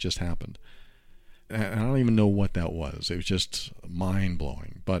believe this just happened. And I don't even know what that was. It was just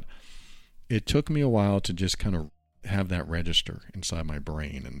mind-blowing. But it took me a while to just kind of have that register inside my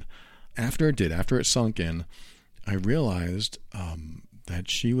brain. And after it sunk in, I realized that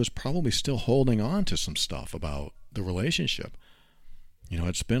she was probably still holding on to some stuff about the relationship. You know,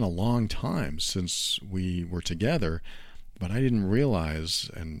 it's been a long time since we were together, but I didn't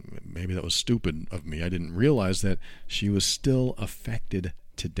realize, and maybe that was stupid of me, I didn't realize that she was still affected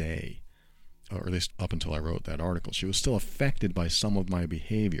today, or at least up until I wrote that article. She was still affected by some of my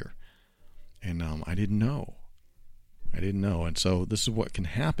behavior, and I didn't know. And so this is what can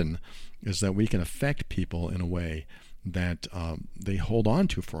happen, is that we can affect people in a way that they hold on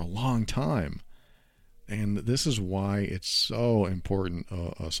to for a long time. And this is why it's so important,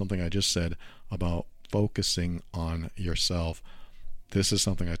 something I just said about focusing on yourself. This is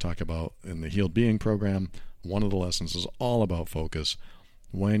something I talk about in the Healed Being program. One of the lessons is all about focus.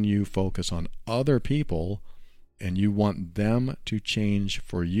 When you focus on other people and you want them to change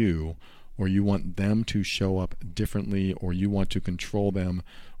for you, or you want them to show up differently, or you want to control them,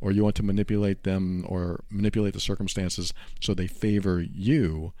 or you want to manipulate them or manipulate the circumstances so they favor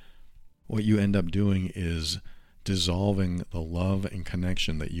you, what you end up doing is dissolving the love and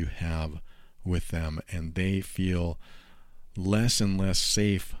connection that you have with them, and they feel less and less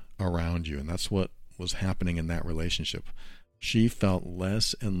safe around you. And that's what was happening in that relationship. She felt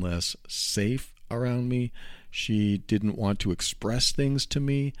less and less safe around me. She didn't want to express things to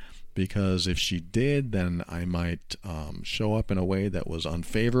me, because if she did, then I might show up in a way that was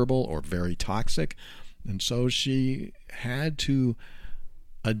unfavorable or very toxic. And so she had to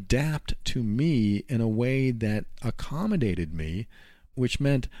adapt to me in a way that accommodated me, which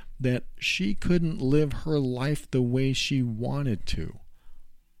meant that she couldn't live her life the way she wanted to.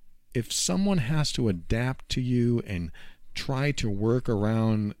 If someone has to adapt to you and try to work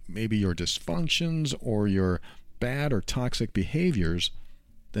around maybe your dysfunctions or your bad or toxic behaviors,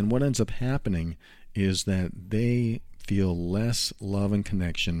 then what ends up happening is that they feel less love and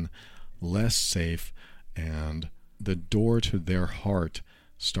connection, less safe, and the door to their heart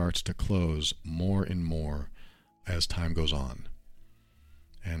starts to close more and more as time goes on.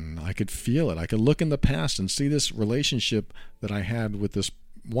 And I could feel it. I could look in the past and see this relationship that I had with this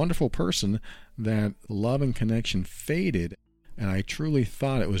wonderful person, that love and connection faded And I truly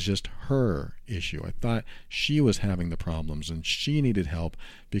thought it was just her issue. I thought she was having the problems and she needed help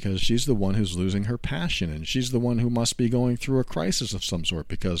because she's the one who's losing her passion and she's the one who must be going through a crisis of some sort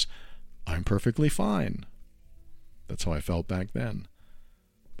because I'm perfectly fine. That's how I felt back then.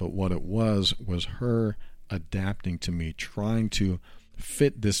 But what it was her adapting to me, trying to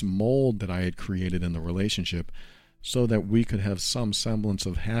fit this mold that I had created in the relationship so that we could have some semblance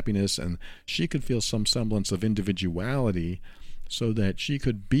of happiness and she could feel some semblance of individuality so that she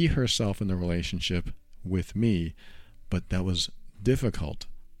could be herself in the relationship with me. But that was difficult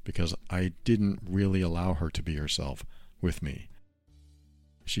because I didn't really allow her to be herself with me.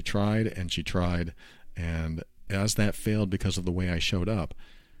 She tried and she tried, and as that failed because of the way I showed up,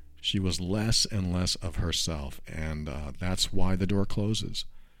 she was less and less of herself, and that's why the door closes.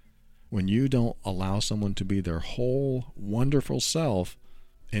 When you don't allow someone to be their whole wonderful self,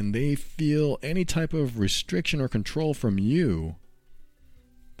 and they feel any type of restriction or control from you,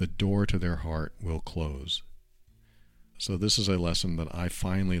 the door to their heart will close. So this is a lesson that I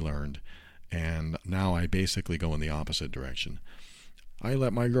finally learned, and now I basically go in the opposite direction. I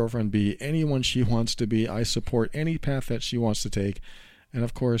let my girlfriend be anyone she wants to be. I support any path that she wants to take. And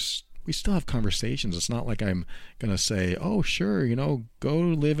of course, we still have conversations. It's not like I'm going to say, oh, sure, go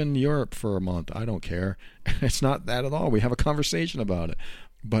live in Europe for a month. I don't care. It's not that at all. We have a conversation about it.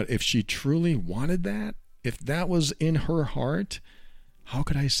 But if she truly wanted that, if that was in her heart, how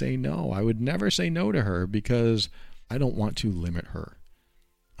could I say no? I would never say no to her because I don't want to limit her.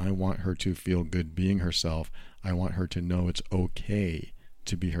 I want her to feel good being herself. I want her to know it's okay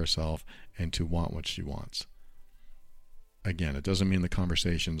to be herself and to want what she wants. Again, it doesn't mean the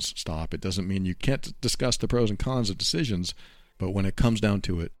conversations stop. It doesn't mean you can't discuss the pros and cons of decisions. But when it comes down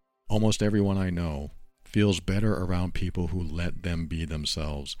to it, almost everyone I know feels better around people who let them be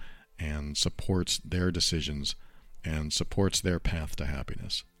themselves and supports their decisions and supports their path to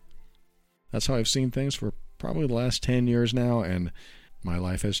happiness. That's how I've seen things for probably the last 10 years now, and my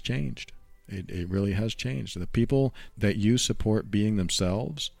life has changed. It really has changed. The people that you support being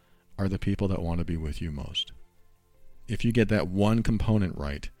themselves are the people that want to be with you most. If you get that one component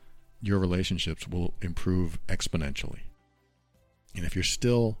right, your relationships will improve exponentially. And if you're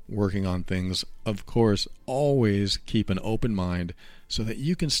still working on things, of course, always keep an open mind so that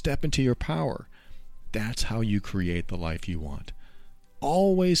you can step into your power. That's how you create the life you want.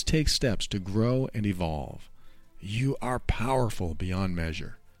 Always take steps to grow and evolve. You are powerful beyond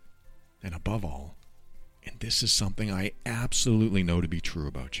measure. And above all, and this is something I absolutely know to be true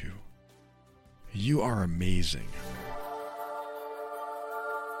about you, you are amazing.